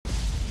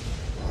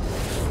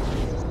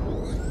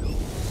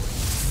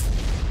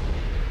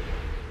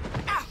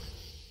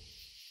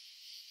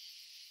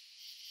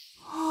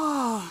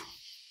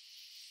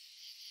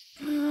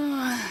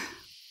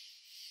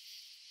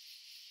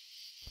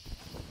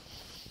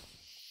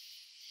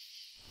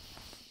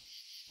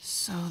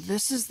So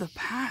this is the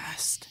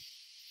past.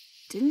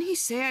 Didn't he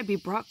say I'd be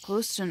brought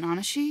close to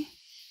Nanashi?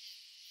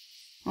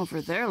 Over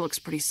there looks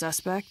pretty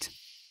suspect.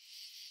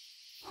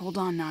 Hold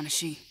on,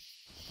 Nanashi.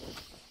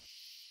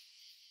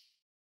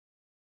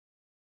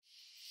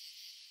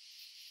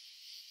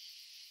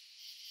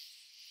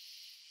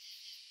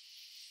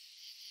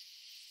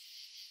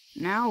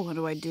 Now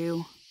what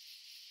do?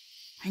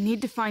 I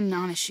need to find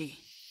Nanashi.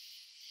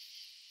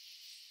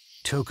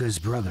 Toka's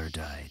brother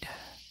died.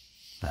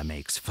 That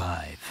makes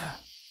 5.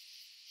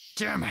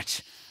 Damn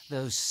it!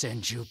 Those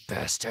Senju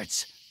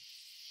bastards.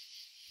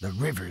 The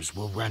rivers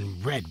will run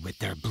red with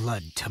their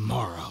blood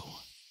tomorrow.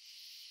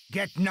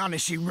 Get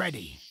Nanashi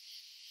ready.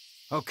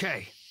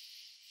 Okay.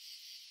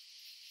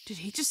 Did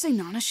he just say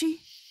Nanashi?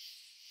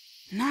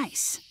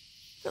 Nice.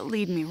 They'll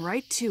lead me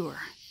right to her.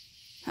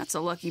 That's a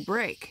lucky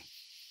break.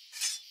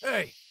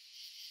 Hey!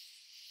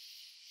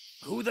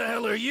 Who the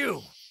hell are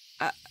you?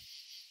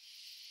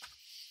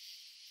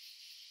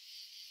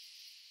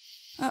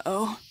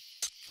 Uh-oh.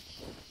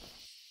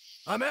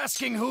 I'm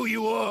asking who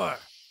you are!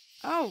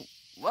 Oh,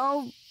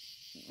 well,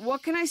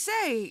 what can I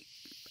say?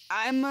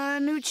 I'm a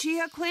new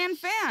Uchiha clan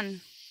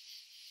fan.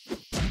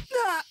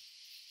 Ah!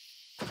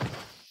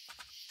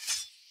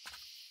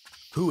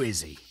 Who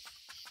is he?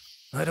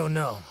 I don't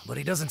know, but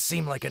he doesn't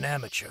seem like an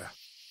amateur.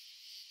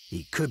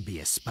 He could be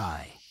a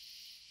spy.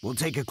 We'll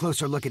take a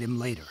closer look at him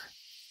later.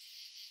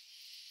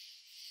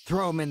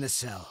 Throw him in the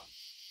cell.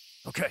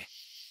 Okay.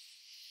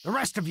 The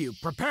rest of you,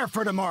 prepare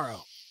for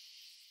tomorrow.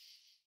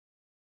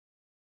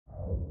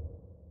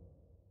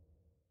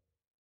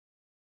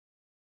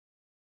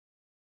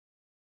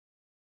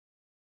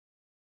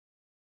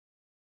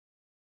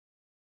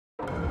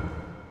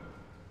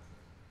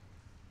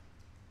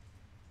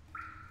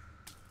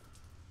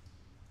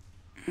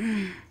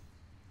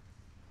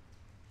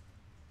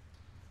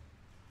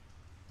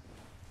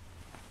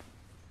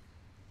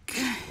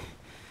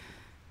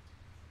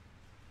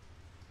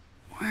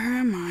 Where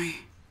am I?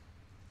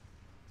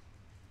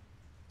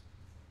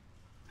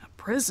 A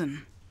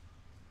prison.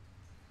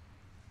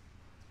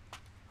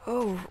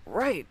 Oh,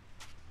 right.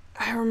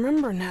 I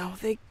remember now.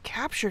 They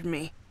captured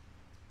me.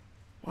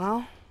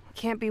 Well, I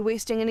can't be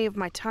wasting any of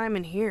my time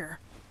in here.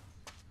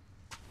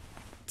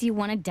 Do you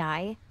want to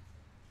die?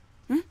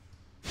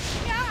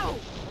 Ow!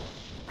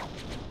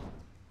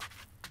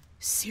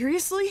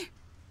 Seriously?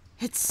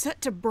 It's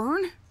set to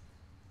burn?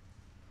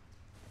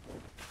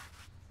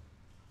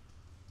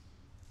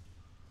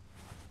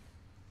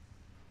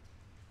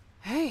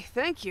 Hey,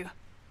 thank you.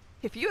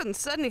 If you hadn't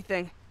said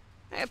anything,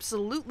 I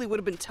absolutely would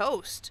have been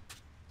toast.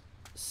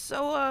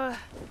 So,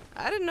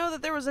 I didn't know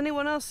that there was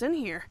anyone else in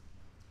here.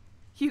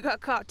 You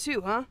got caught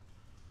too, huh?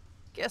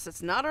 Guess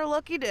it's not our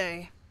lucky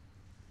day.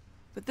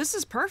 But this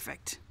is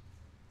perfect.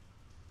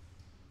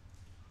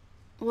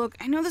 Look,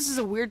 I know this is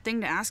a weird thing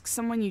to ask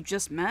someone you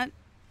just met,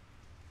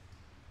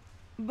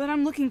 but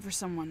I'm looking for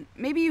someone.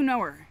 Maybe you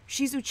know her.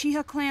 She's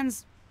Uchiha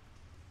Clan's...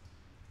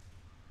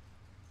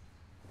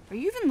 Are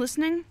you even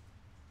listening?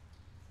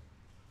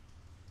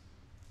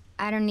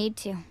 I don't need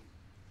to.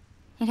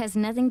 It has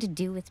nothing to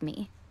do with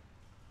me.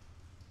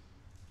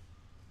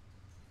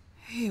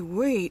 Hey,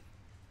 wait.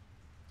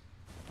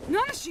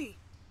 Nanashi!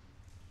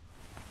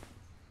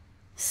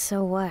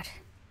 So what?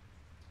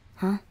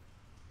 Huh?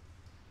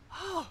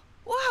 Oh,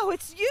 wow,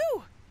 it's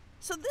you!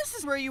 So this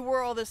is where you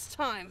were all this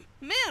time.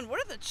 Man, what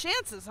are the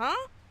chances,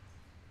 huh?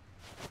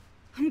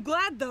 I'm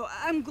glad, though.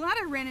 I'm glad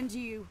I ran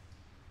into you.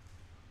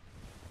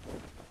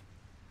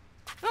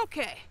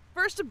 Okay,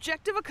 first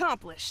objective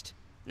accomplished.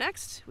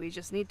 Next, we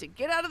just need to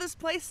get out of this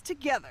place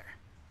together.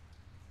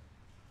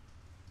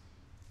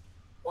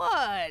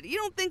 What? You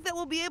don't think that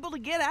we'll be able to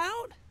get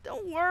out?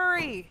 Don't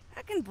worry.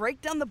 I can break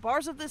down the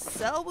bars of this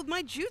cell with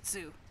my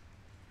jutsu.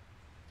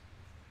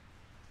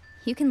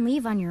 You can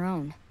leave on your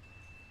own.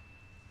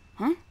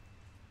 Huh?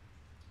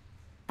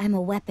 I'm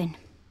a weapon.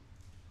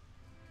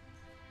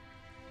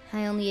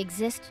 I only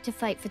exist to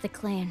fight for the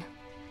clan.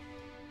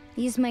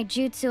 Use my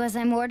jutsu as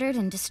I'm ordered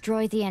and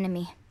destroy the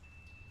enemy.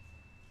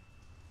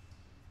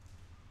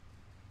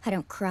 I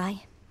don't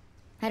cry.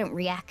 I don't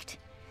react.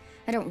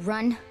 I don't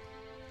run.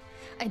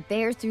 I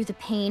bear through the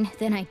pain,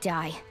 then I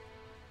die.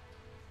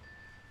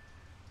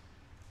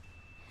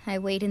 I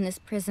wait in this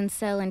prison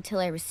cell until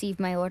I receive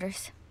my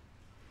orders.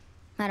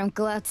 I don't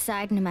go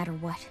outside no matter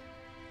what.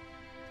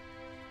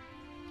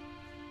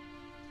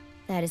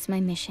 That is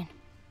my mission.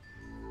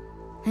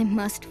 I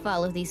must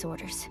follow these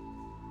orders.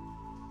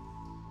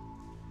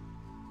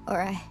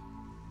 Or I...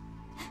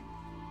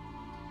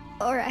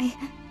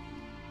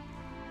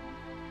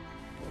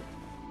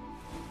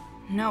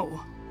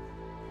 No.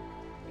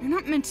 You're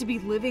not meant to be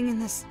living in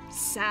this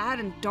sad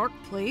and dark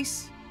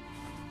place.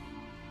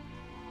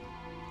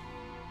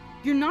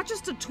 You're not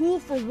just a tool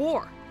for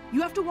war.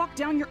 You have to walk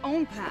down your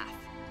own path.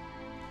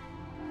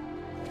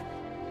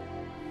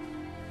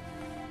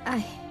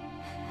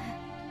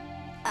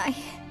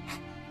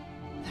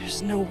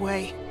 There's no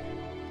way.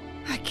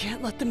 I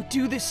can't let them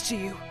do this to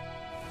you.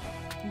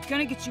 I'm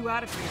gonna get you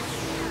out of here.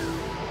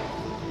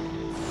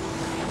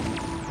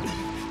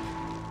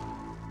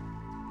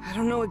 I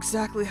don't know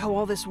exactly how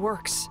all this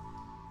works,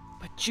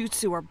 but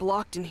jutsu are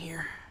blocked in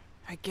here,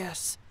 I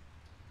guess.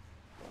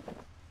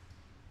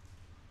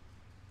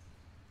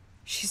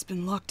 She's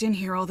been locked in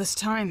here all this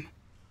time.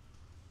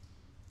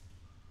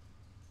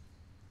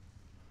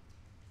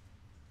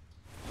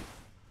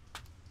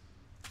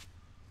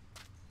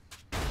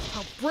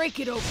 I'll break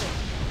it open.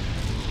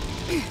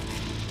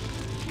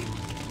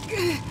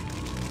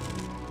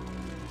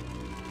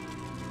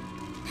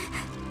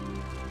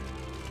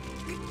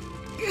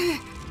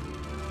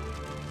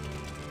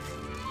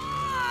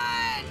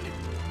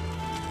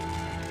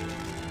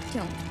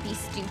 Don't be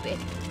stupid.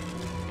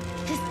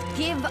 Just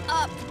give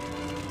up.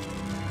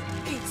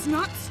 It's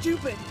not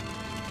stupid.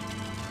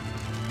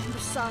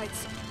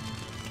 Besides,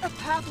 a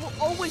path will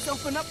always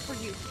open up for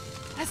you,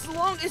 as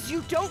long as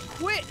you don't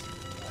quit.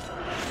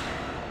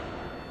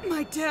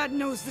 My dad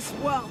knows this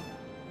well.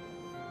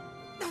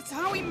 That's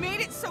how he made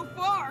it so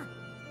far.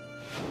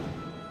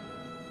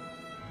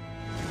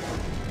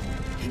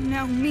 And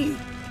now me.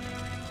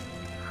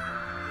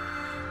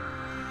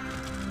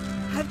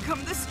 I've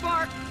come this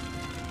far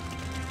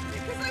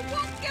because I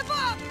won't give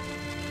up.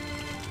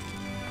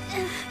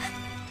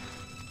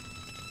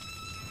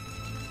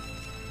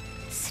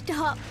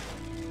 Stop.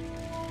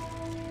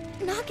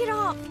 Knock it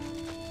off.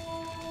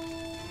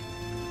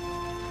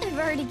 I've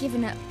already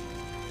given up.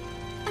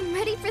 I'm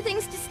ready for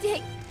things to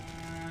stay.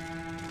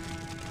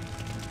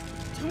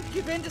 Don't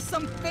give in to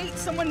some fate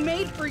someone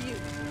made for you.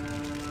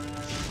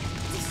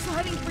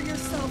 Deciding for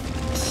yourself,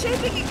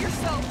 shaping it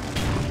yourself.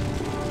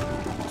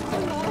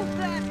 Doing all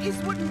that is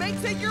what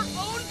makes it your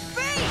own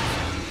fate!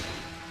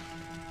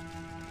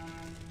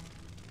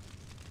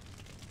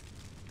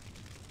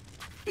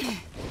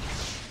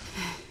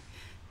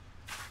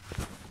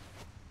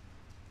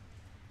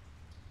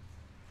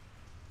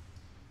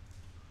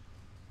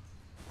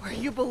 Where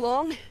you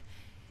belong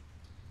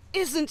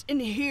isn't in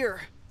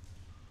here.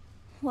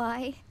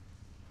 Why?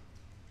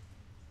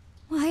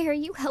 Why are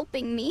you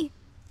helping me?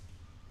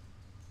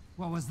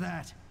 What was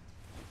that?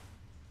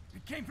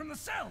 It came from the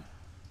cell!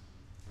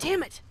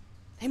 Damn it!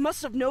 They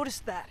must have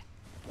noticed that.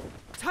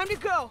 Time to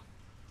go!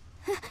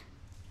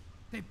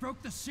 They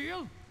broke the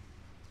seal?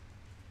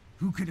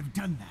 Who could have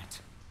done that?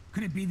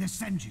 Could it be the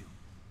Senju?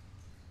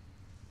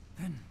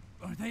 Then,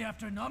 are they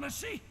after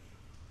Nanashi?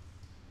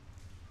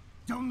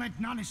 Don't let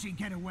Nanashi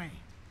get away.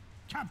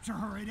 Capture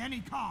her at any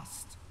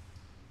cost.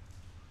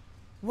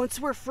 Once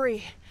we're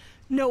free,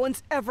 no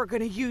one's ever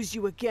gonna use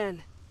you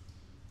again.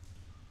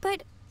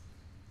 But...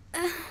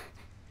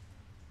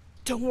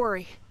 Don't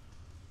worry.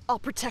 I'll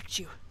protect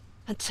you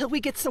until we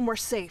get somewhere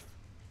safe.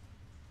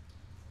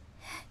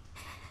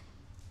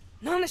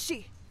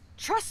 Nanashi,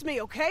 trust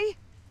me, okay?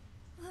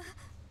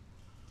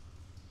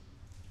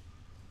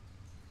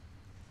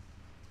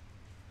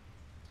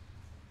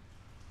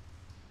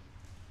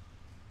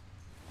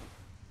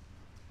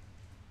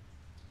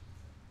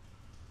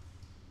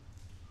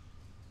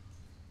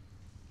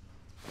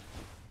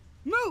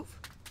 Move!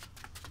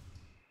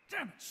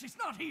 Damn it, she's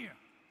not here!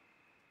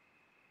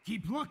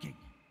 Keep looking.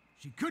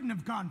 She couldn't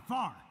have gone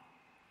far.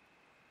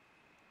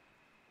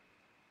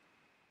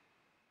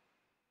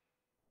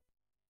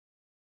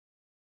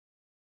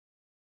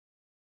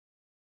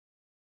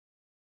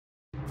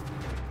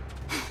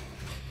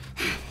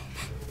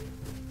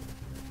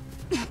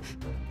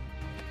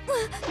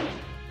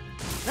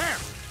 There!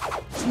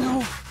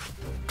 No.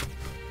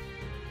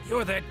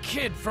 You're that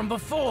kid from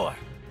before!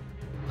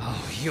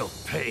 Oh, you'll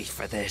pay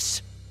for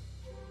this.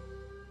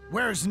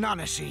 Where's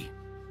Nanashi?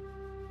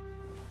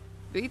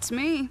 Beats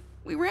me.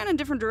 We ran in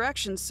different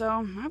directions,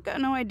 so I've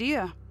got no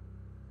idea.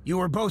 You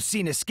were both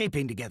seen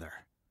escaping together.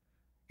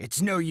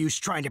 It's no use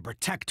trying to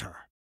protect her.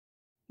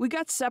 We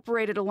got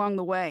separated along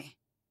the way.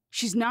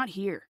 She's not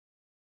here.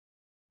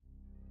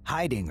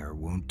 Hiding her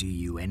won't do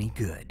you any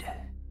good.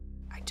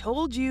 I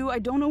told you, I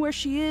don't know where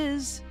she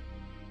is.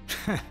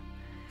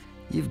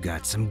 You've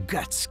got some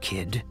guts,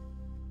 kid.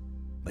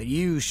 But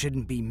you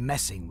shouldn't be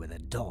messing with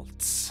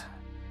adults.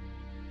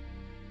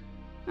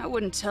 I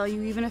wouldn't tell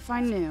you even if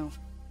I knew.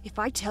 If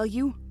I tell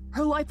you,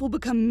 her life will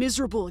become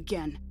miserable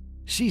again.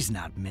 She's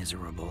not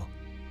miserable.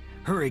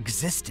 Her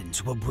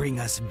existence will bring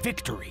us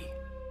victory.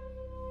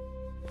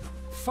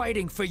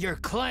 Fighting for your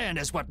clan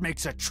is what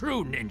makes a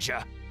true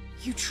ninja.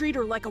 You treat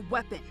her like a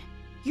weapon.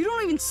 You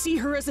don't even see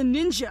her as a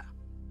ninja.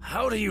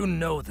 How do you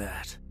know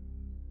that?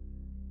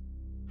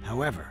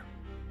 However,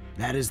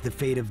 that is the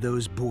fate of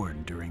those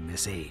born during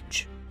this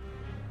age.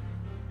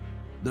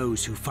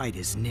 Those who fight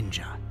as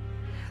ninja.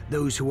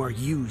 Those who are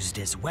used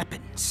as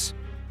weapons.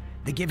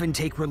 The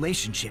give-and-take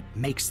relationship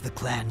makes the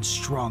clan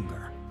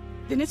stronger.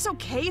 Then it's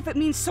okay if it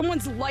means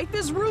someone's life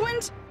is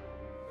ruined?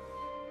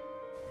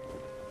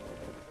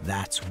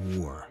 That's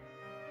war.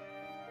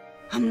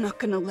 I'm not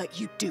gonna let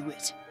you do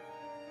it.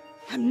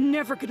 I'm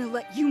never gonna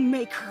let you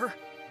make her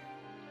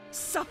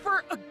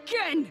suffer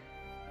again!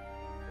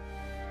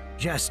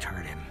 Just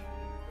hurt him.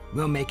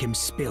 We'll make him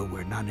spill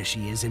where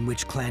Nanashi is and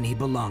which clan he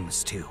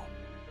belongs to.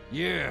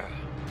 Yeah.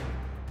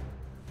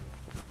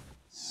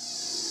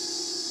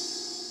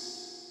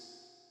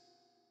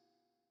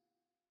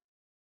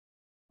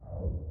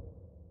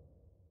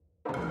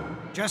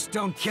 Just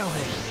don't kill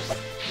him.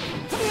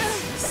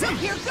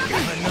 Here goes! I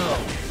know.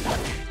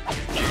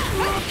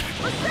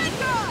 Thank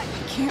God! I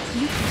can't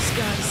beat these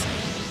guys.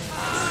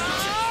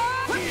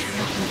 All I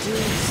can do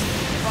is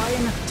buy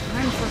enough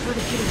time for her to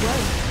get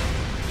away.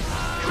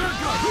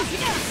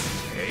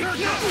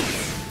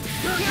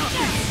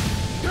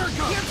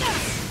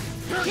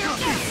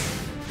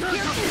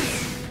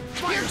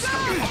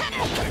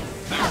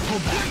 Better pull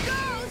back.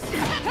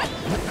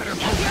 Better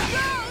pull back. Get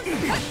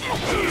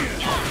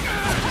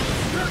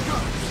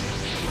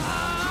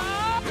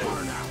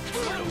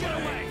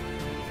away!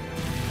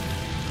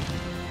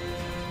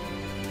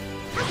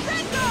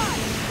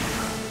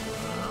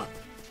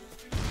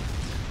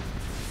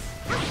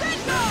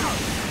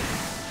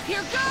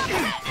 Here goes!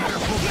 Better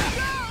pull back.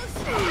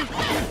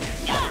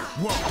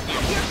 Whoa.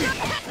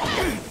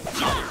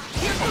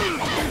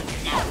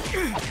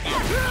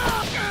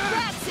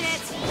 That's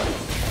it!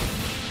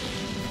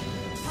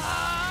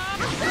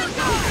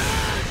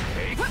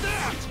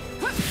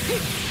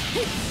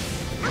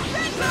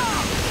 Take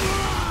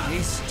that!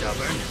 He's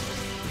stubborn.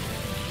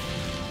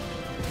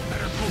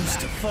 Better pull Used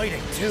to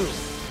fighting, too.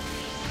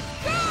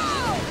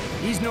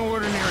 He's no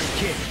ordinary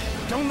kid.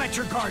 Don't let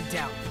your guard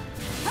down.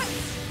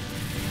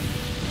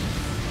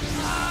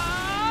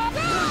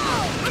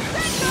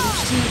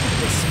 Managed to make it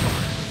this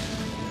far.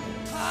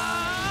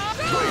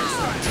 Fire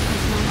style.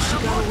 She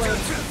got away.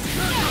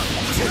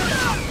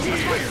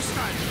 Fire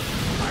style.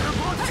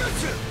 Fireball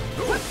jutsu.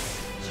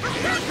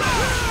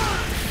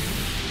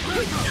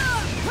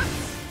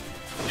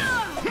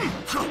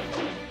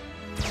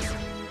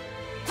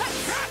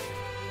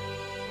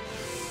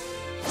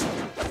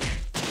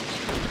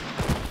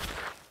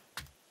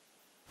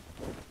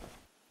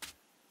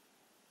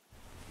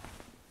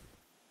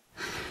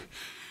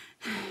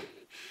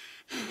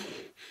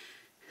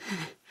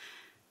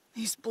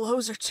 These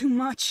blows are too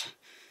much.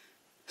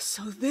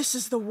 So this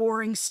is the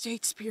Warring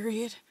States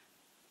period.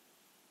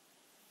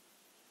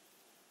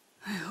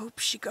 I hope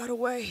she got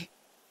away.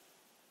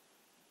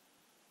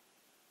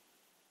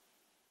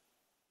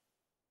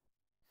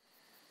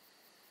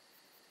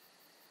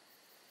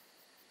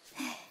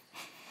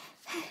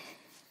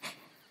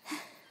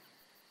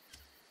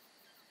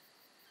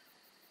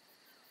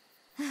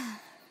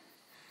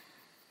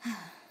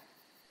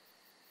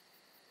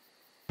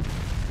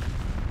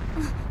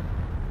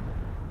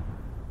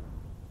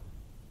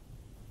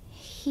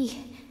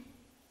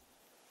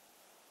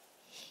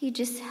 He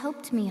just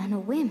helped me on a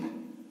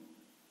whim.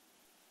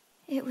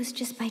 It was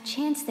just by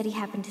chance that he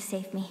happened to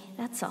save me,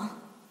 that's all.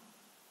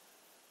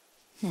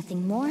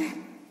 Nothing more,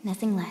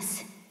 nothing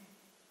less.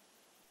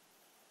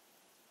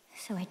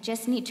 So I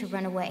just need to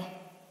run away.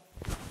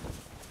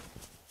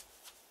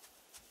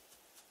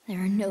 There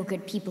are no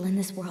good people in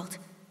this world.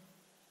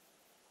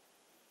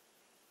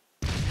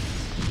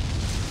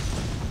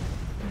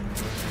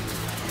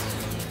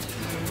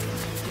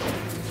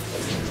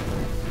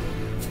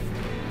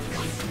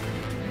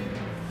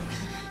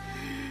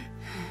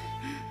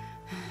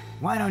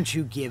 Why don't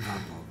you give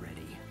up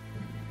already?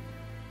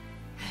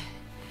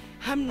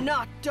 I'm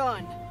not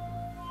done.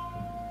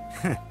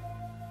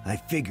 I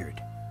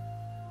figured.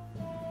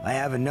 I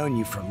haven't known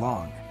you for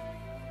long,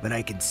 but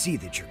I can see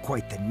that you're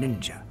quite the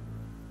ninja.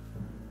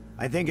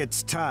 I think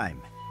it's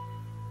time.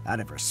 Out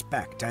of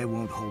respect, I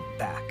won't hold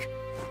back.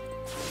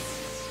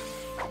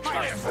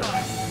 Fire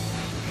style!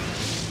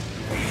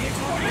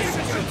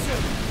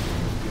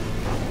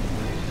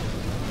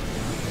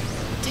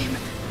 Damn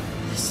it.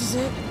 This is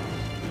it?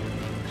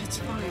 It's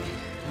fine,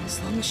 as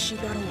long as she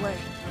got away.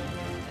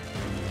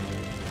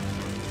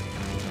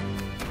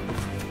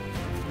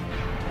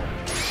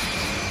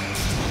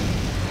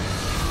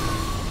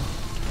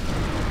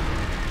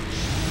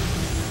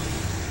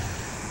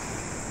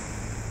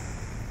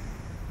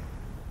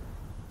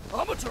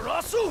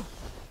 Amaterasu?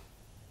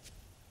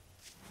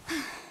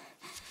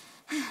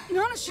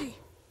 Nanashi!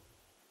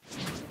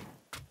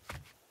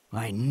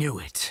 I knew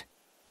it.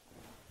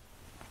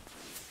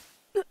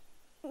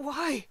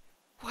 Why?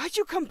 Why'd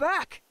you come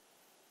back?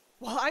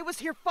 While I was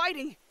here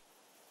fighting,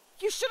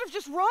 you should have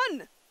just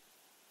run!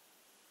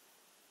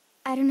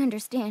 I don't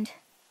understand.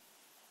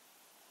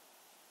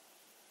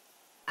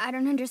 I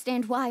don't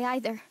understand why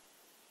either.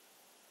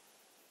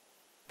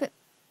 But...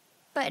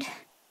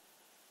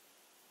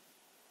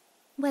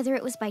 whether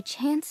it was by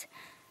chance,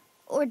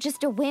 or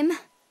just a whim,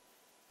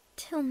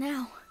 till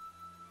now,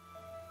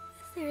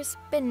 there's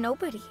been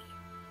nobody.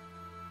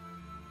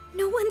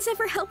 No one's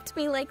ever helped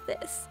me like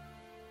this.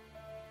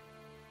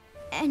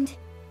 And...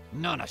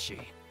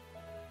 Nanashi.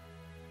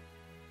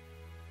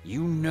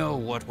 You know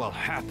what will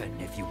happen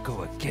if you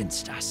go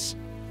against us.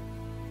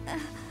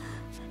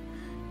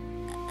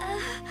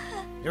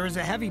 There is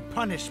a heavy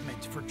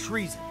punishment for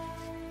treason.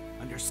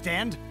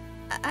 Understand?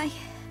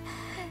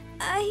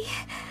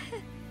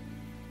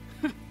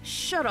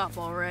 Shut up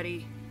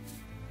already.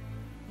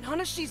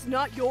 Nanashi's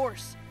not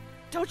yours.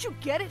 Don't you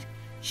get it?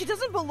 She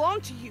doesn't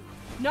belong to you.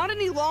 Not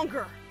any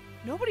longer.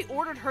 Nobody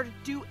ordered her to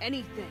do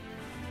anything.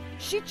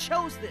 She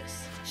chose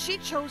this. She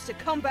chose to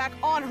come back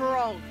on her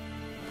own.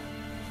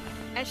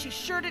 And she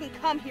sure didn't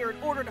come here in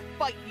order to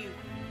fight you.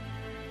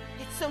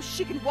 so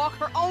she can walk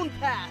her own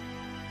path.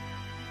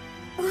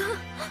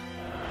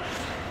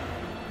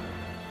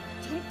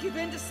 Don't give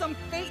in to some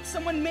fate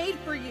someone made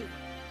for you.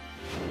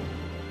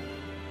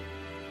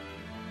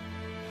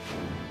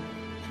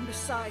 And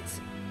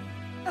besides,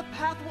 a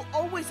path will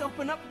always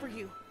open up for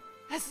you,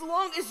 as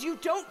long as you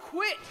don't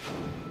quit.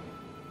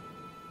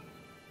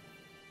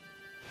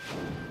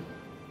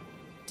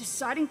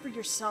 Deciding for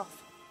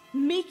yourself,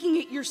 making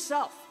it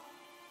yourself,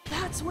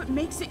 that's what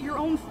makes it your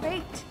own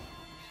fate.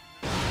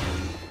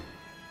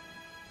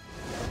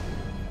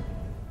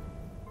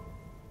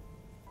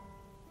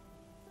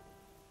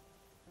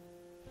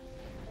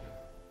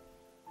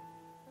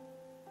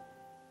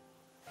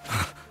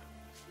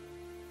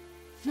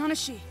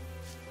 Nanashi.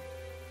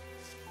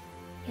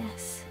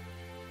 Yes.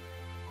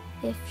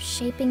 If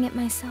shaping it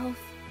myself,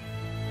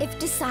 if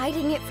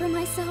deciding it for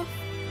myself,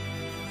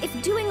 if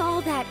doing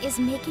all that is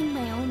making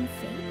my own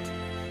fate,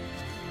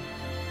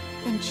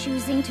 then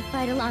choosing to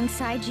fight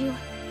alongside you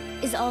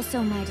is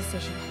also my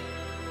decision.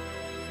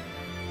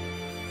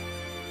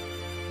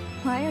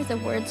 Why are the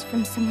words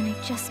from someone I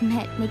just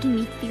met making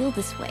me feel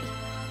this way?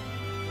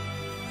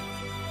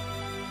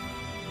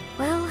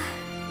 Well,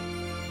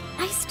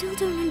 I still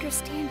don't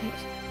understand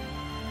it.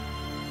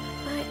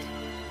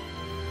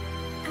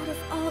 But out of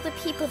all the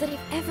people that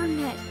I've ever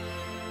met,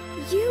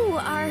 you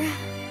are...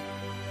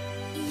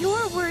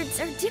 your words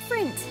are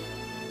different.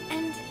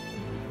 And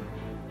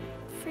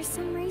for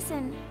some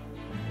reason,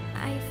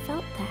 I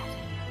felt that.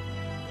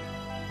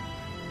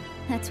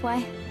 That's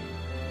why,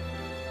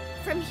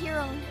 from here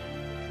on,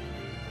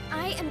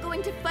 I am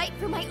going to fight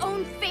for my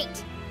own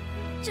fate.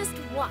 Just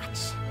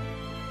watch.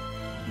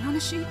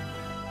 Nanashi?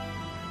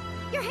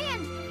 Your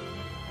hand!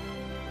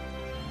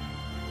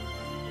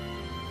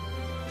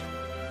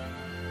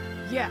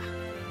 Yeah.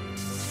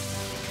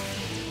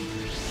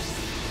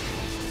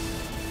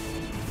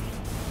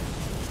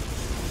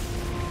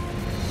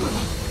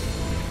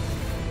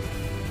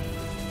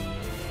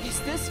 Is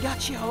this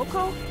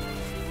Yachihoko?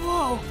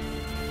 Whoa!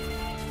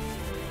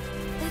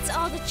 That's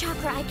all the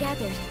chakra I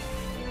gathered.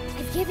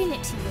 I've given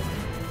it to you.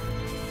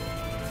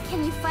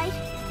 Can you fight?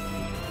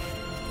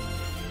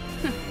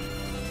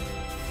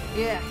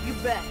 Yeah, you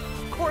bet.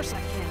 Of course I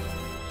can.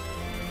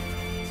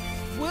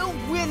 We'll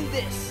win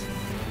this!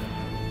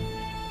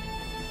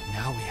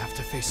 Now we have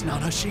to face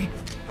Nanashi?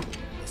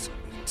 This'll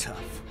be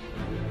tough.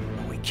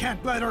 But we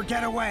can't let her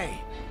get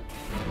away!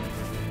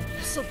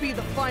 This'll be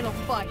the final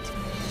fight.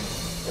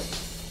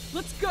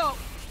 Let's go!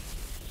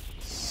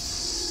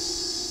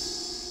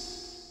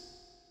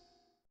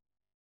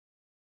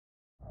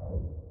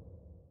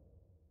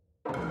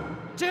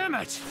 Damn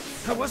it!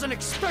 I wasn't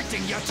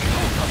expecting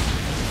Yachihoko!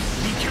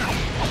 Be careful!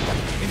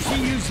 If she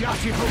used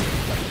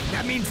Yachihoko,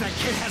 that means that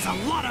kid has a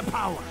lot of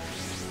power!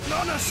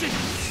 Nanashi!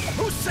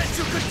 Who said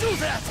you could do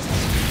that?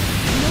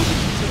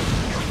 Nobody did.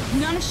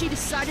 Nanashi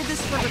decided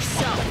this for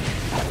herself.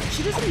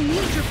 She doesn't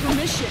need your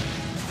permission.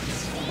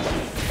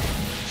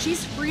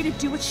 She's free to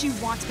do what she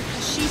wants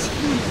because she's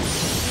human.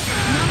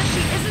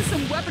 Nanashi isn't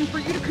some weapon for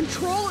you to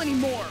control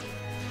anymore.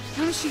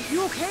 Nanashi,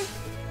 you okay?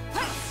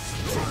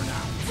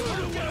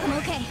 I'm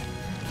okay.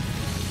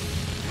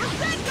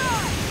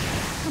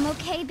 I'm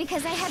okay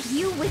because I have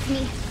you with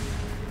me.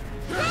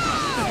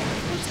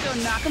 Let's go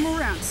knock him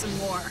around some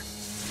more.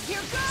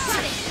 Here goes!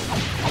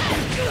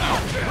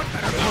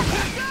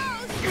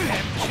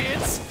 Damn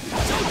kids!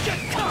 Don't get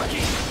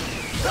cocky!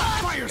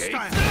 Fire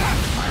style!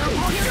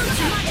 Fireball! Here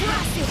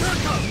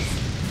goes!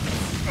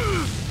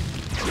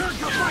 Here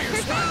goes fire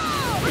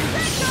style!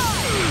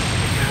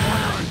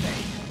 What are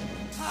they?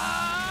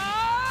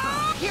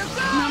 Here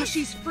goes!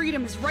 Nanashi's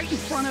freedom is right in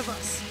front of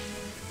us.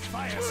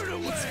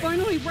 It's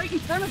finally right in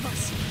front of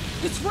us.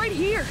 It's right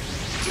here.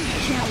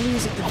 Can't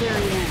lose at the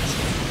very end.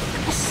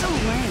 It's so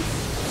lame.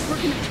 We're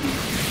gonna beat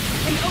him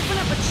and open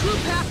up a true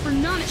path for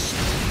Nanashi.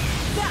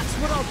 That's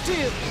what I'll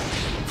do.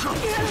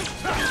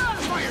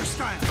 Fire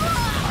style!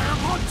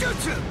 Fireball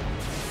jutsu!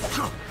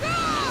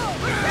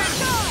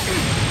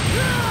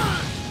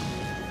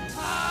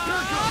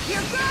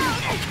 Here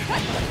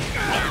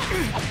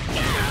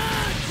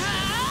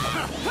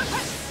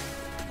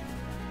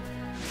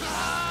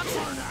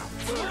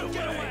Get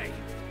away!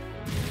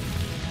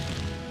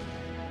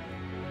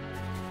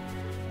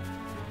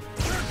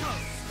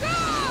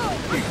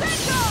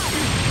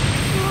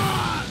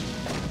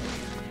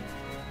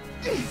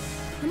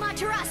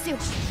 Amaterasu!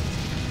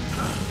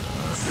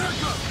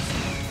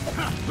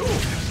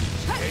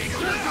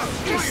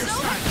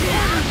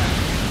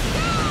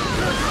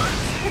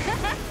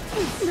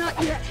 Not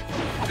yet.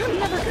 I'm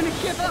never gonna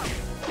give up.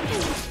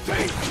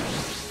 Think!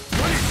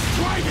 What is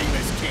driving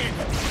this kid?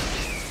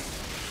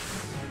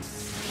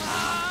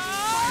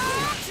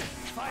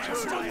 Fire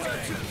style!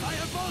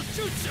 Fireball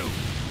jutsu!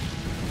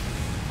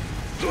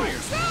 Fire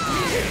style!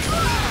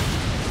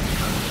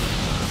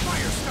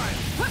 Fire style!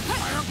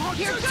 Fireball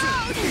Here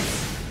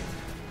jutsu!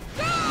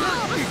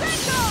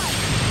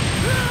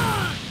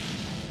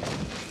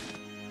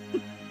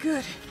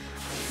 Good.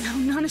 Now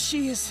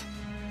Nanashi is...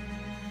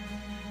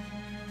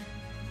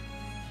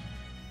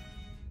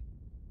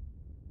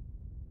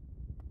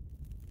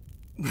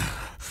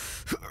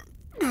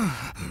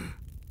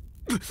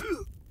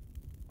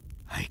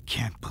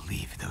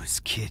 believe those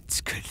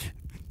kids could...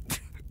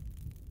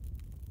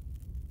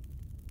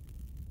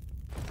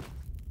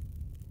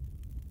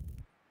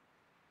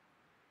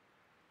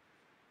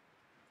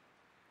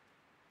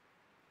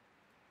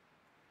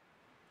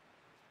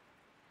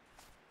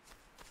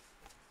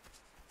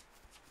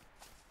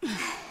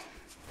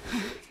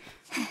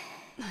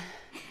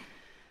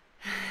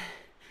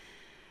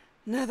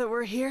 Now that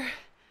we're here,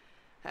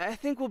 I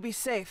think we'll be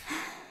safe.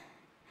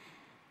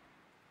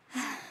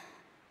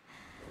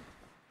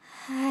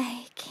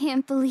 I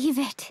can't believe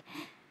it.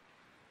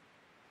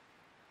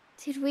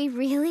 Did we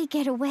really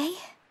get away?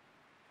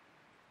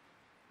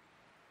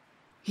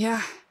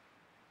 Yeah.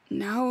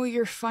 Now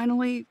you're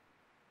finally...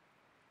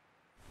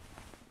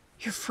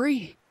 You're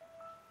free.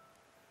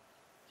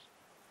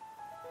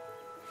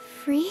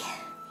 Free?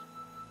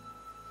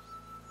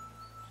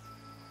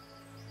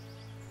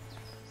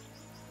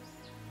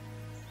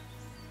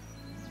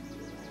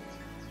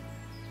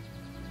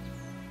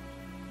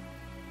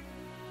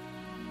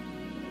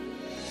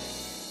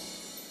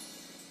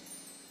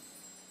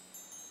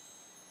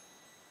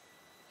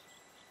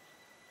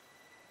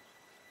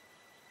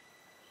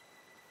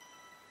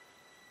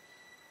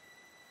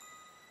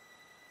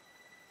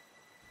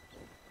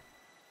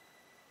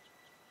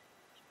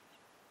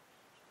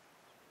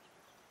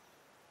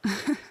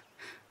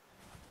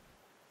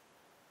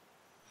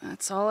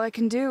 That's all I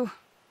can do.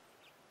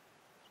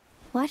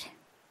 What?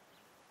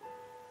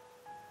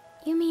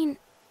 You mean...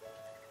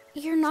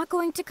 you're not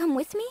going to come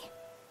with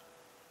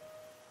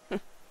me?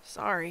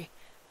 Sorry.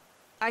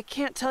 I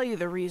can't tell you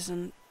the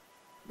reason,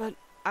 but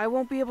I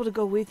won't be able to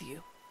go with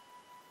you.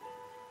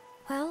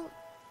 Well,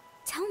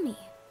 tell me.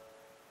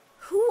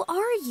 Who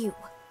are you?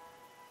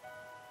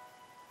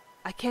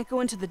 I can't go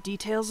into the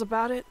details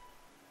about it.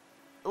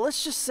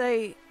 Let's just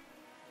say...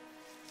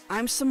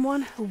 I'm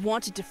someone who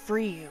wanted to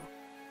free you.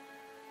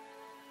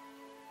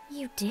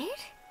 You did?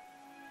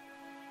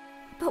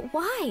 But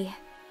why?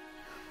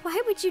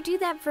 Why would you do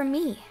that for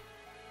me?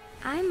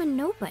 I'm a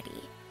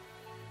nobody.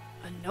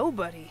 A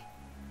nobody?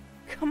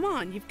 Come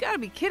on, you've got to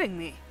be kidding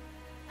me.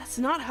 That's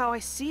not how I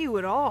see you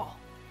at all.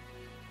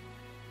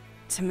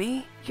 To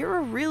me, you're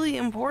a really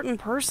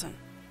important person.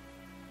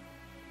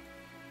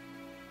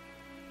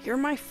 You're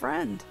my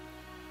friend.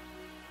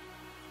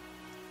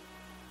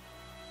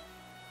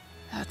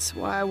 That's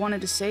why I wanted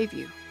to save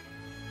you,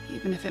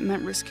 even if it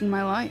meant risking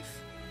my life.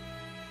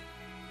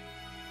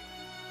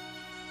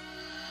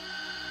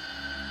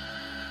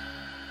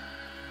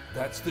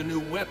 That's the new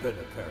weapon,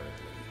 apparently.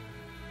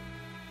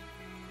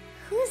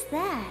 Who's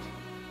that?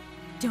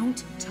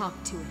 Don't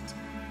talk to it.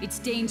 It's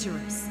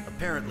dangerous.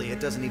 Apparently, it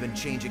doesn't even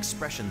change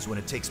expressions when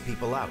it takes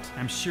people out.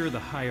 I'm sure the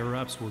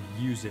higher-ups will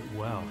use it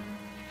well.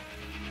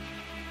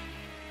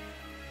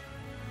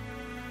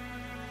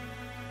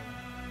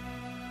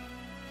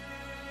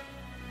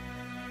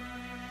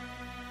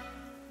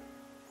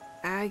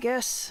 I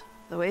guess,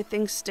 the way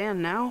things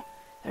stand now,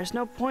 there's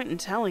no point in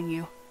telling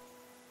you.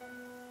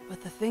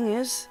 But the thing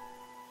is,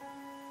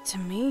 to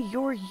me,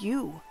 you're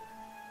you.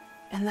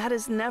 And that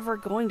is never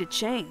going to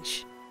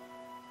change.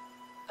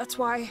 That's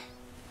why...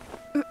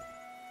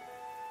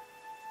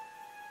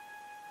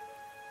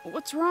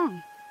 What's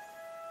wrong?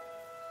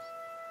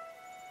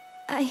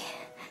 I've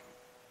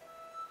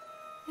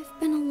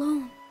been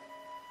alone.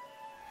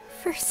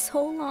 For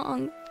so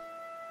long.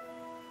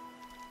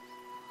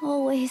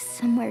 Always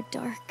somewhere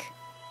dark.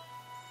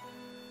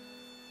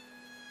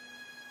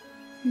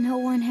 No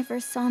one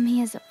ever saw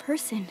me as a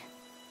person.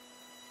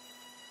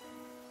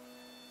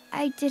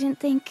 I didn't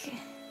think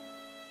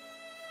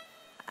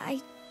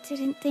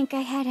I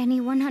had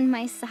anyone on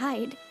my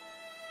side.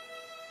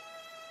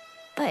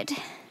 But...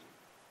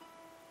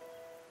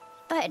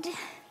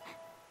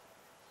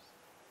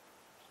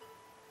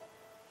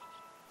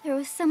 there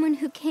was someone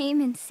who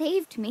came and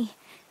saved me.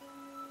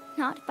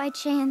 Not by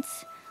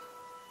chance,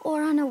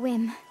 or on a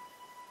whim.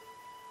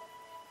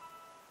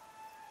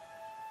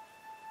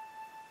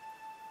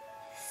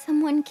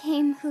 Someone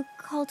came who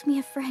called me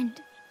a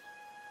friend.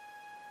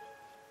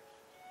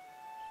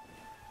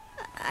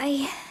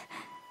 I'm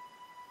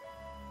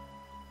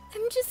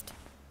just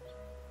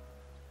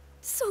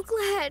so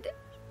glad.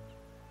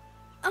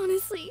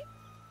 Honestly.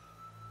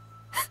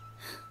 That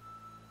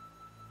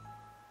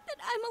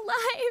I'm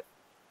alive.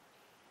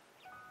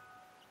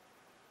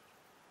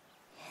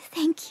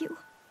 Thank you.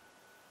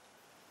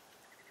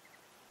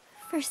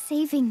 For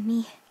saving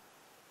me.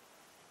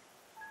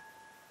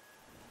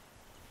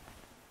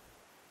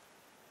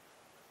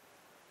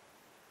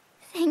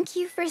 Thank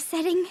you for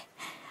setting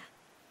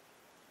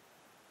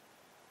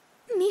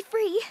me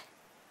free.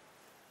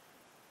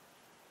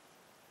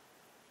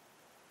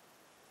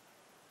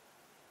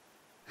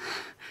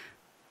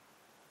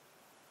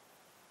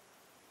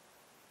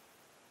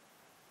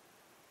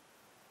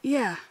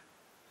 Yeah.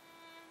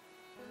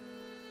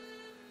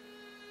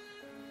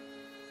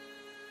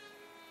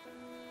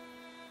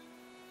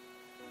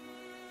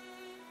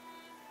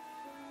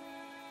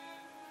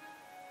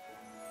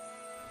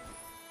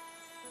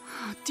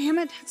 Oh, damn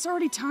it, it's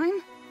already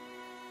time?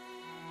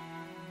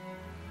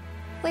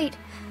 Wait.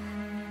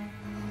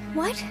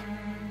 What?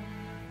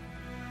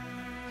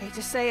 Hate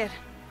to say it,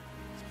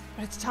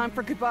 but it's time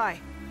for goodbye.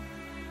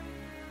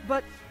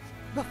 But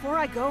before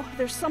I go,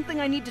 there's something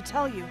I need to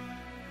tell you.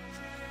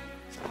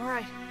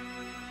 Alright,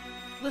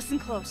 listen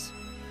close.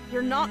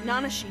 You're not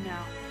Nanashi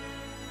now.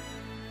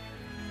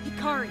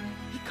 Hikari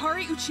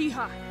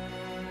Uchiha.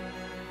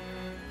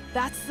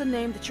 That's the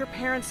name that your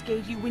parents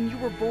gave you when you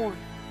were born.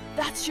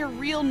 That's your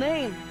real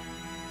name.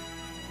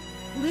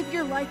 Live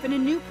your life in a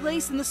new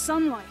place in the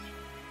sunlight.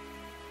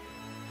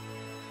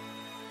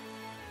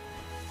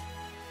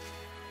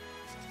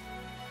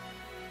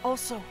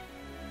 Also,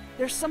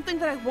 there's something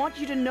that I want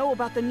you to know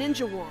about the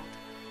ninja world.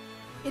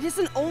 It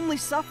isn't only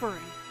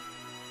suffering.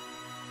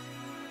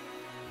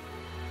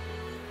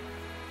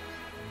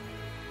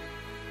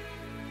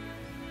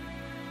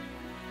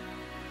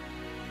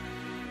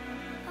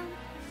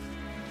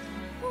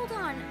 Hold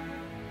on.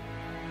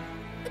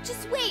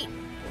 Just wait.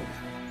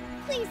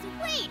 Please,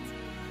 wait.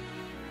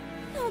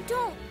 No,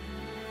 don't.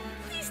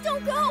 Please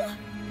don't go.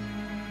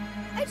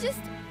 I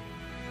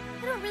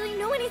don't really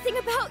know anything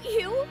about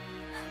you.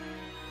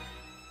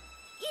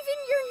 Even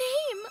your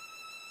name.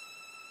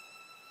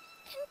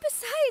 And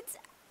besides,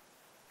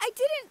 I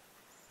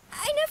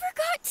never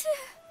got to...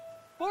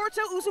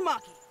 Boruto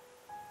Uzumaki.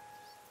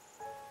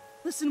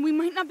 Listen, we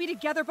might not be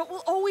together, but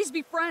we'll always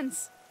be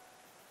friends.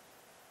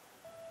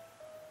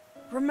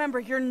 Remember,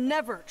 you're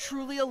never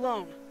truly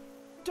alone.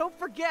 Don't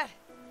forget,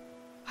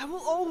 I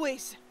will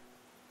always,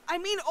 I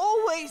mean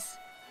always,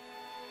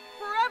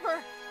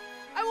 forever,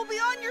 I will be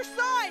on your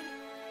side!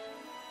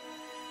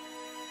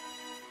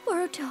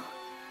 Boruto.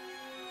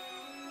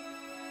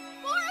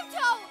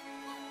 Boruto!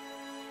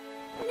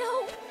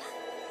 No,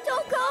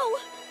 don't go!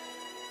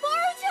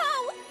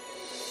 Boruto!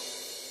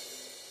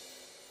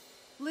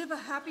 Live a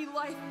happy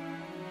life.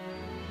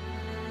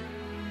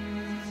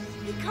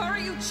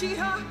 Hikari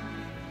Uchiha!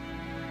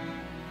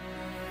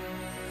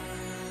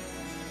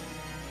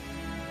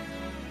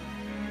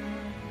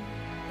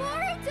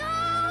 Boruto!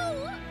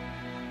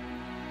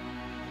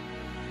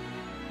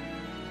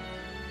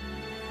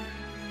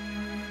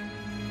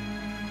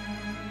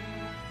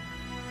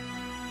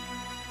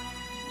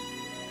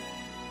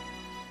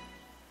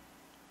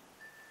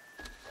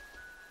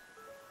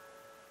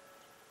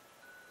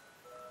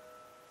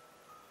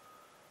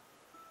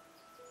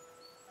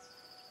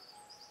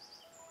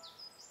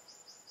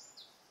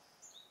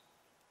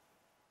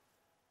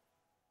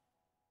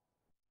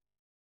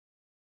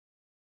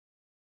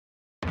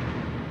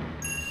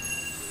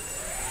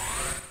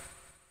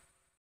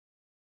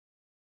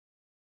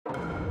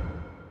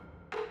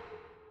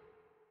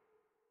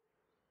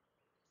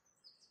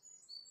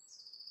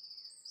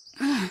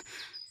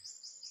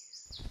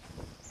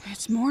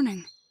 It's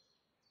morning.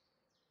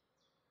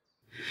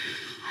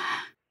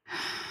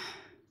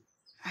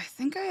 I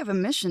think I have a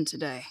mission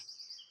today.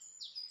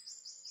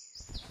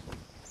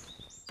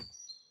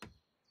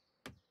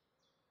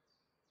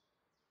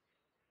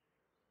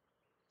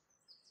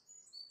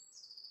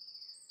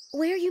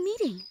 Where are you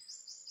meeting?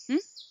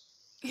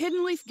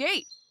 Hidden Leaf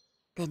Gate.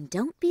 Then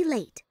don't be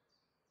late.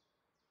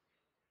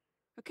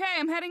 Okay,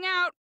 I'm heading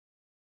out.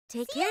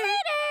 Take care. See you later!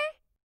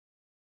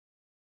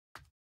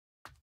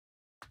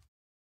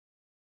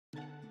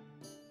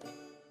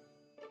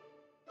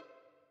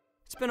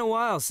 It's been a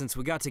while since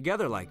we got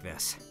together like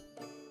this.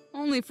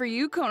 Only for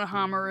you,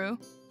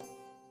 Konohamaru.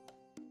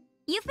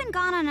 You've been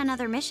gone on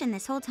another mission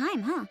this whole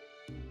time, huh?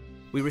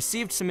 We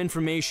received some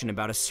information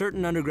about a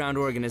certain underground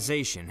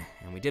organization,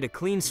 and we did a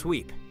clean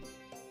sweep.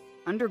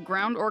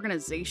 Underground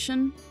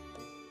organization?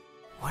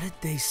 What did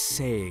they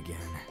say again?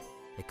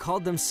 They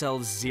called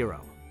themselves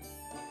Zero.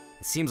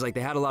 It seems like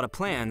they had a lot of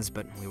plans,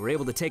 but we were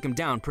able to take them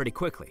down pretty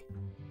quickly.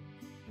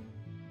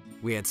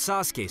 We had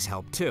Sasuke's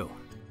help, too.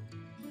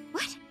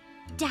 What?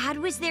 Dad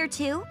was there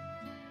too?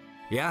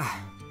 Yeah,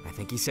 I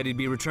think he said he'd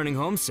be returning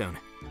home soon.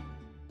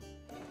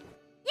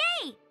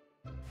 Yay!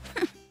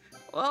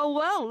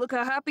 Well, look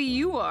how happy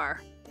you are.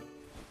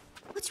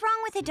 What's wrong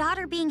with a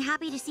daughter being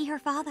happy to see her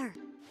father?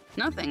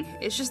 Nothing.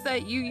 It's just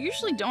that you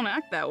usually don't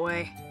act that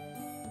way.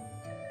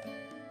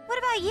 What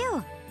about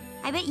you?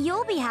 I bet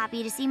you'll be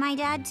happy to see my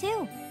dad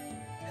too.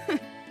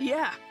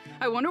 Yeah,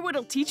 I wonder what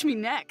he'll teach me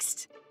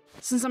next.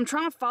 Since I'm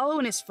trying to follow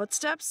in his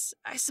footsteps,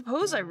 I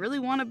suppose I really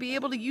want to be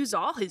able to use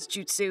all his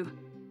jutsu.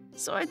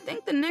 So I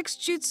think the next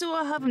jutsu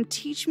I'll have him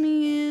teach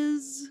me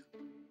is...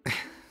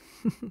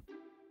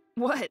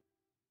 What?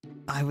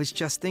 I was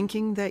just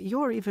thinking that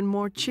you're even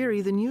more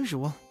cheery than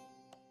usual.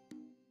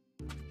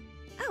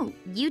 Oh,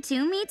 you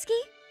too, Mitsuki?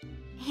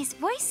 His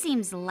voice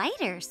seems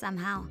lighter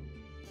somehow.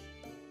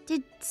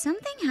 Did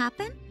something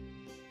happen?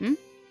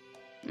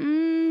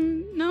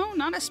 No,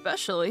 not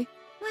especially.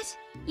 What?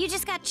 You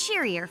just got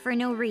cheerier for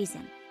no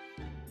reason.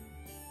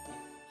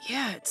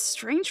 Yeah, it's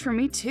strange for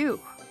me too.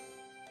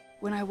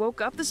 When I woke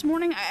up this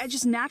morning, I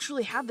just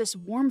naturally have this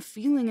warm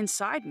feeling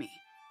inside me.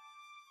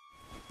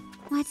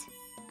 What?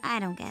 I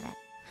don't get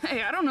it.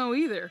 Hey, I don't know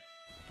either.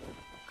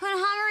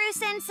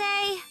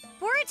 Konohamaru-sensei,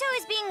 Boruto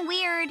is being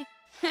weird.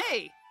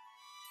 Hey!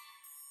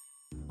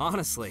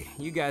 Honestly,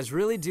 you guys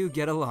really do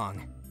get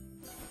along.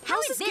 How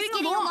is this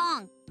getting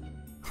along?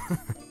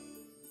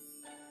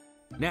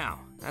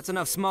 Now, that's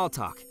enough small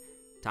talk.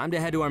 Time to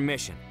head to our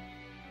mission.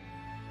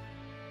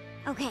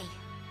 Okay,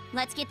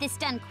 let's get this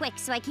done quick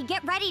so I can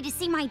get ready to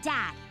see my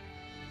dad.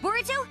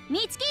 Boruto,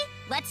 Mitsuki,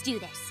 let's do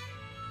this.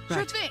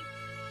 Sure thing.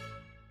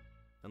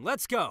 Then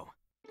let's go.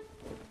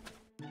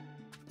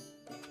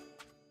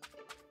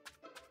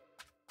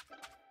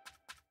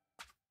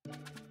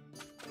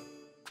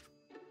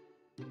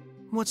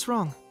 What's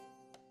wrong?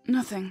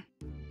 Nothing.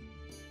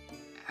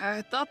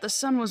 I thought the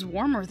sun was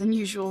warmer than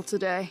usual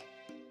today.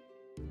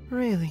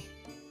 Really?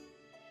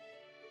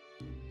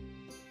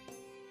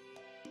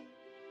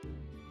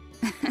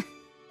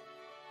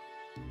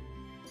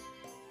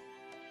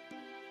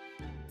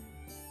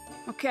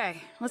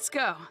 Okay, let's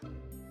go.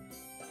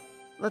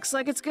 Looks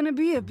like it's gonna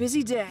be a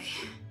busy day.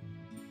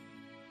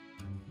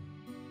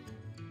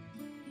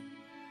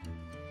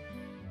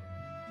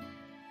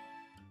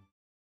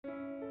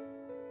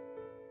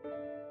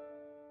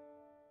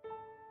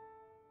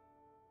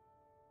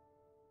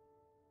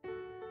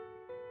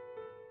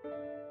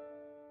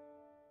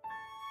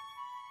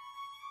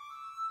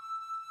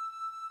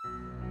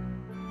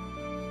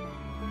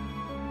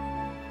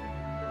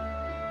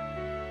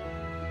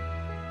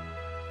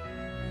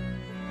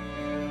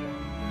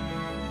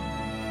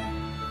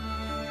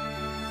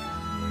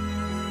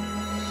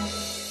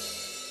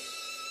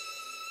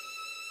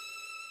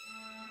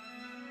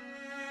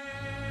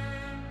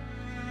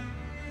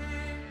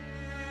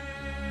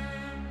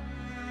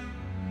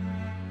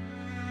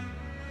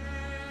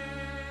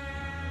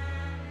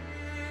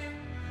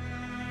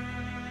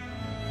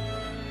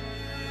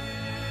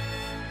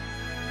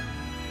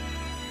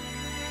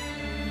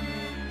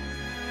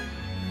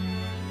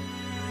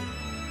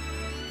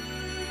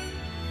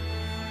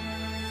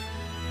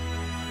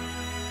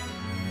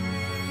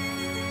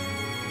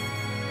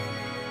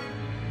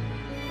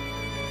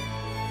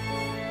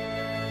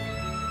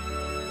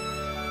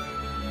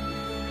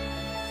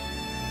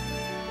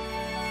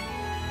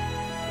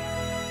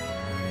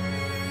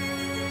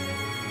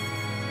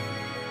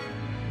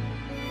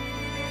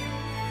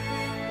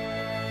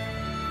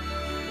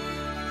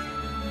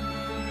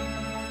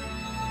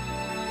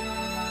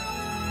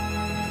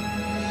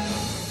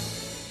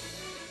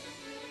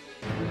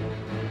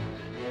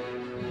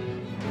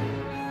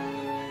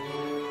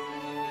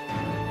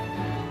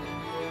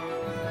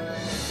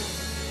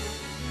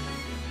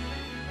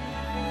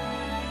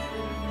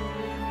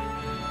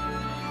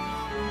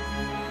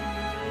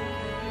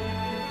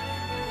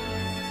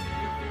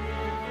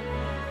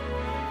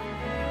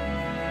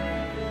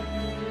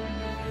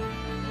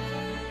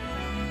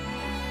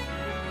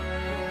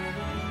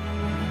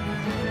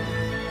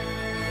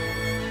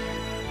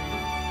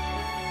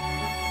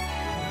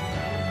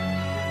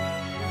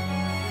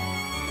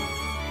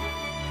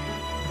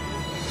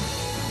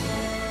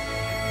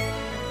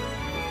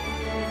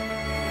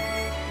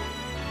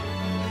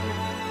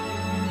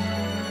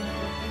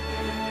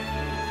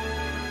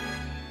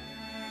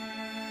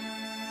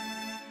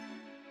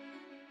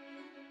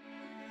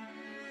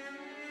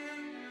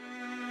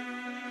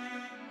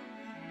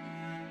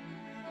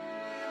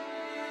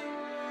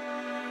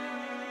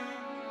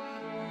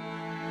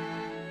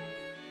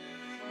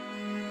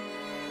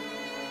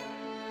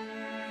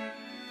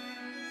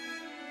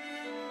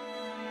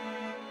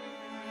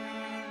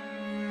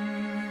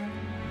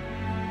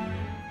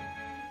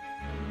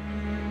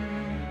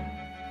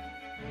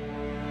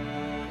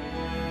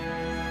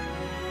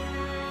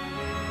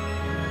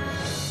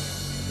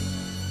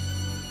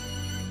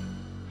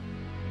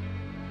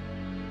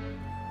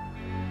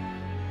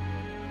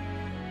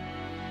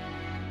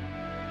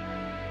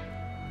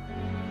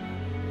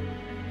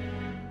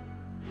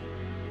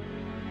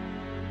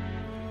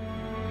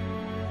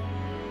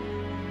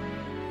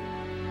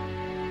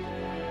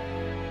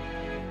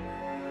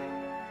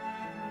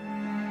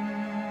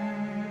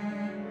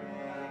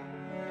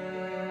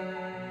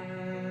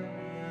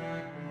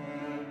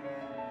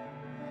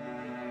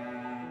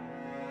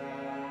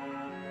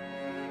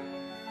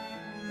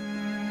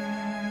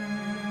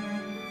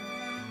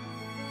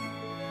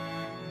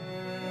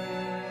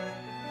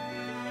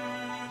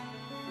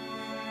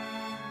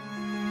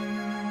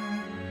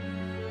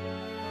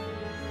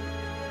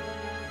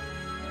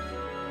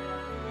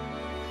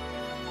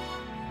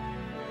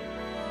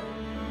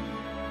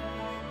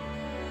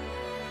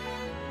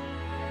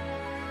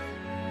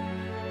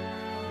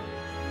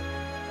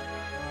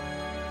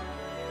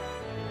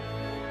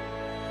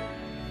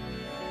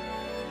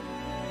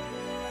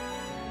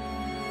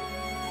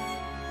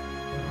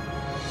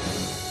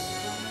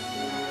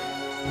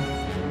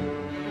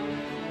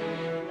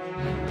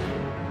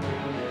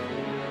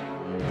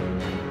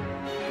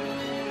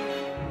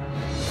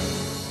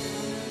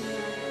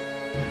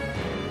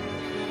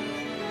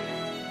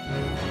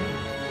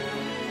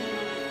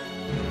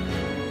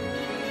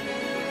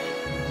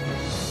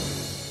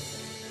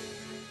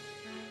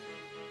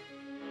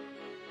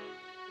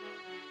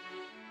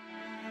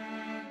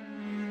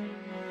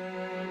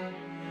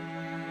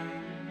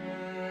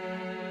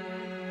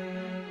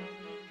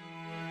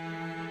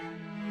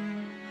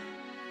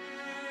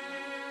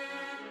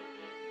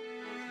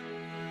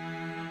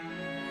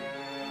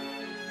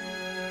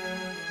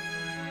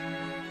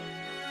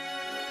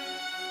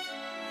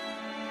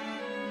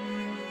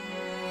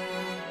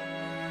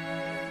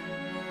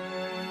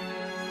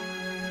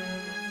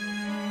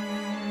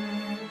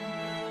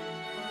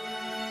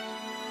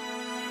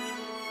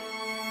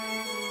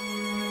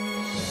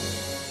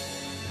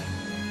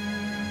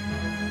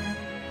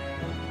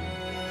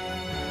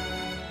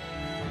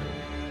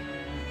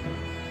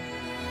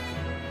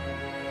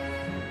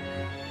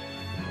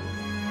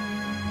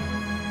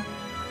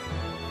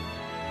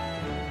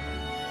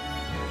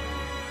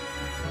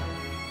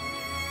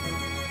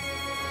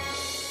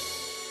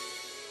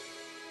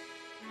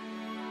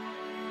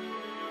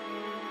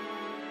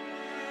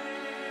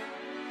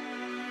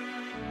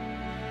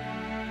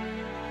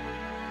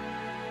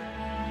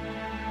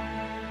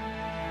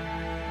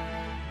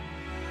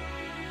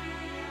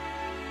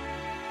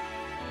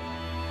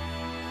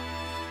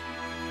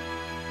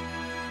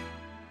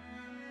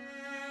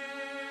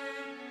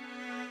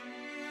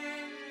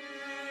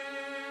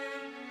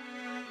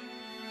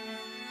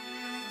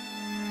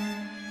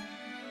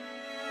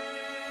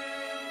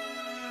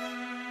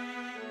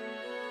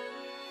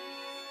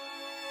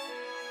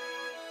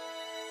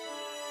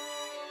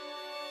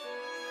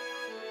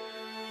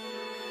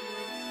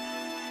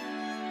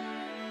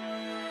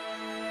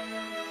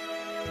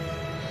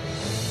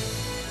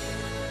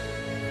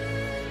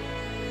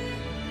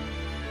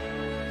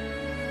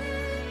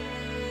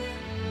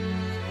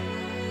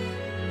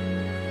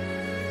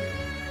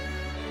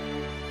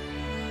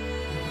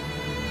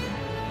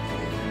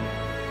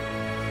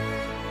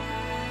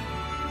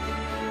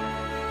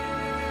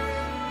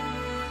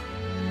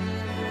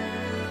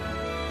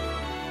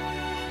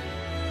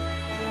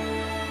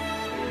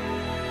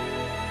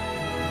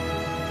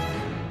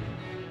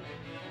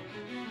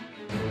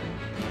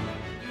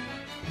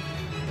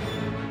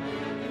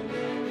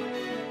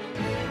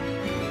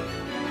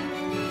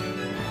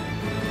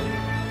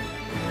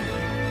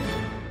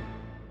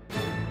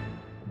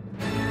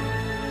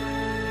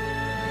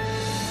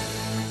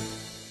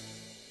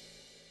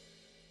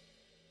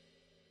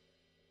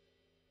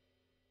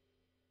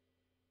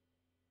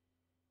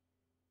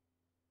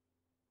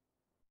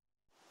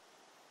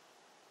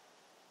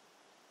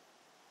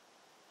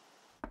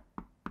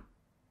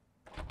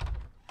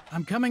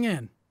 I'm coming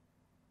in.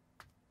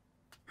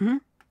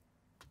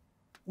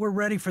 We're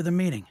ready for the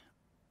meeting.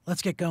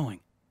 Let's get going.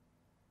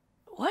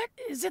 What?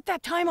 Is it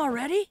that time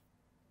already?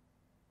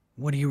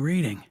 What are you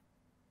reading?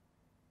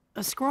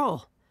 A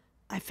scroll.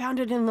 I found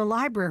it in the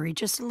library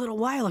just a little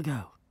while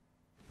ago.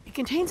 It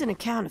contains an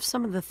account of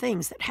some of the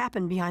things that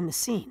happened behind the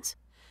scenes,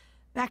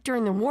 back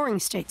during the Warring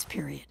States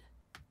period.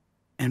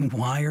 And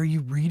why are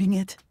you reading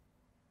it?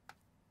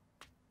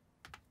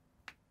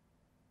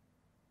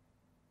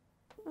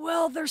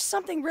 Well, there's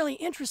something really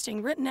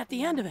interesting written at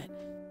the end of it.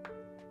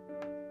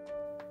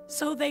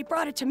 So they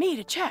brought it to me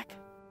to check.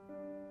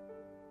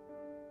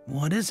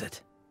 What is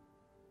it?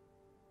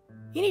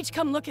 You need to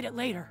come look at it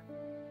later.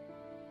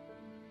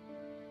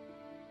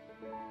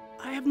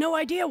 I have no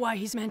idea why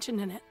he's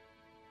mentioned in it.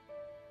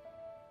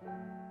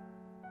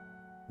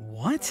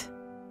 What?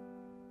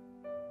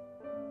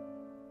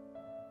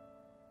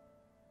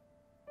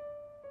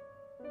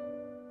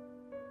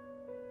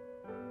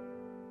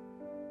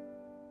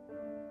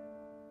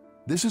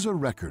 This is a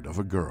record of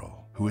a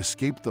girl who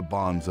escaped the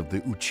bonds of the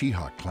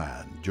Uchiha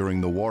clan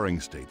during the Warring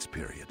States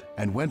period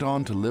and went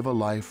on to live a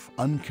life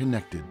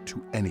unconnected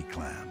to any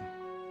clan.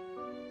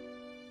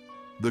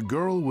 The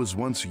girl was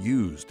once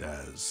used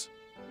as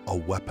a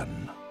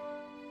weapon.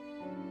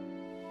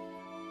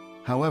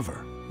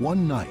 However,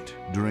 one night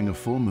during a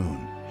full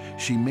moon,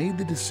 she made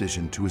the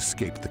decision to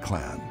escape the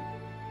clan.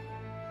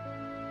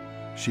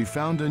 She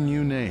found a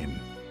new name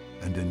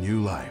and a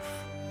new life.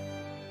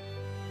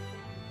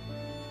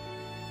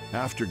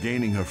 After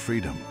gaining her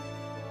freedom,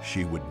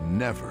 she would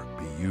never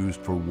be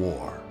used for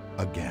war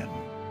again.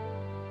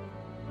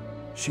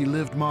 She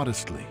lived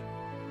modestly,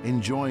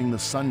 enjoying the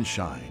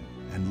sunshine,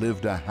 and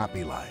lived a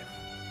happy life.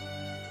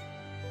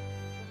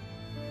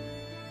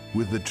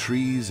 With the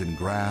trees and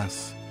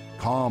grass,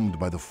 calmed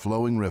by the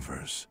flowing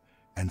rivers,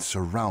 and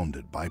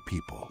surrounded by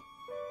people,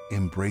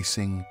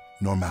 embracing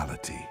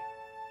normality.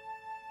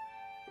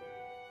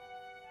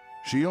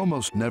 She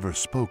almost never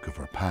spoke of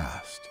her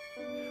past,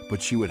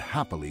 but she would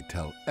happily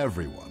tell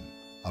everyone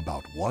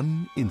about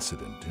one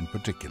incident in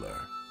particular.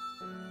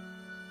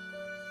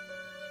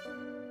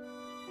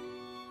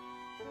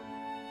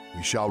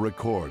 We shall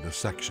record a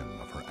section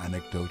of her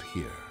anecdote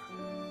here.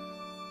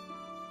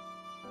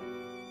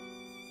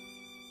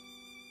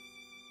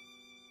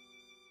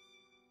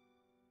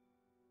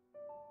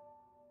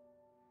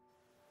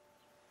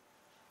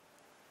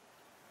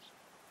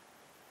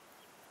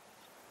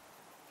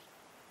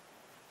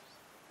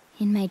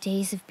 In my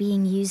days of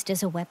being used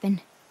as a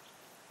weapon,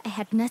 I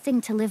had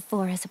nothing to live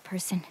for as a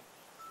person.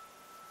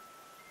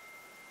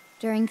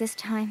 During this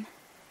time,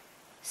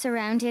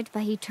 surrounded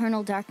by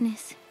eternal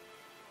darkness,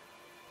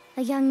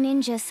 a young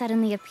ninja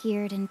suddenly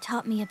appeared and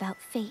taught me about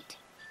fate.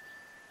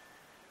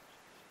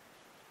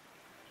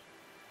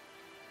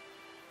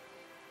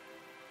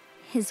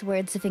 His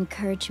words of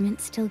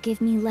encouragement still give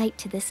me light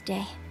to this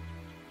day.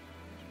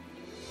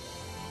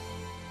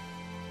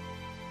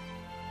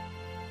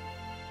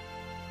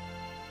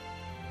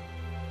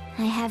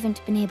 I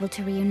haven't been able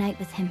to reunite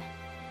with him.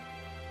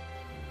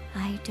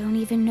 I don't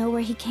even know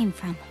where he came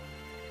from.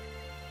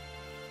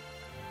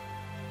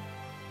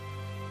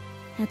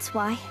 That's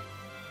why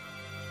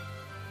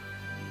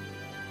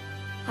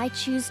I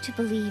choose to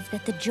believe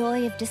that the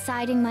joy of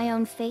deciding my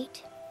own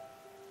fate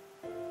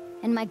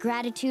and my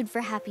gratitude for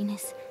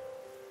happiness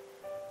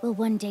will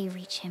one day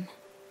reach him.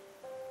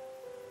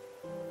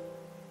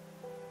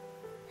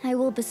 I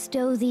will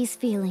bestow these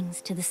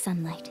feelings to the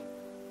sunlight.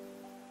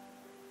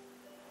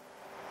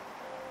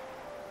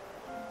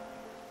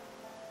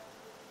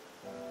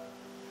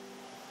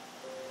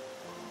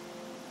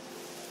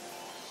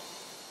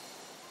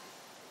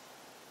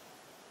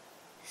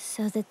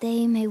 So that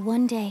they may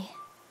one day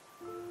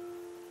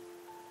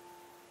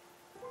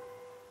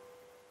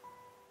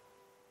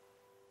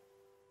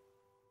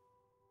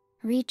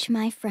reach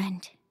my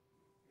friend,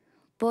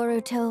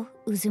 Boruto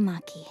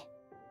Uzumaki.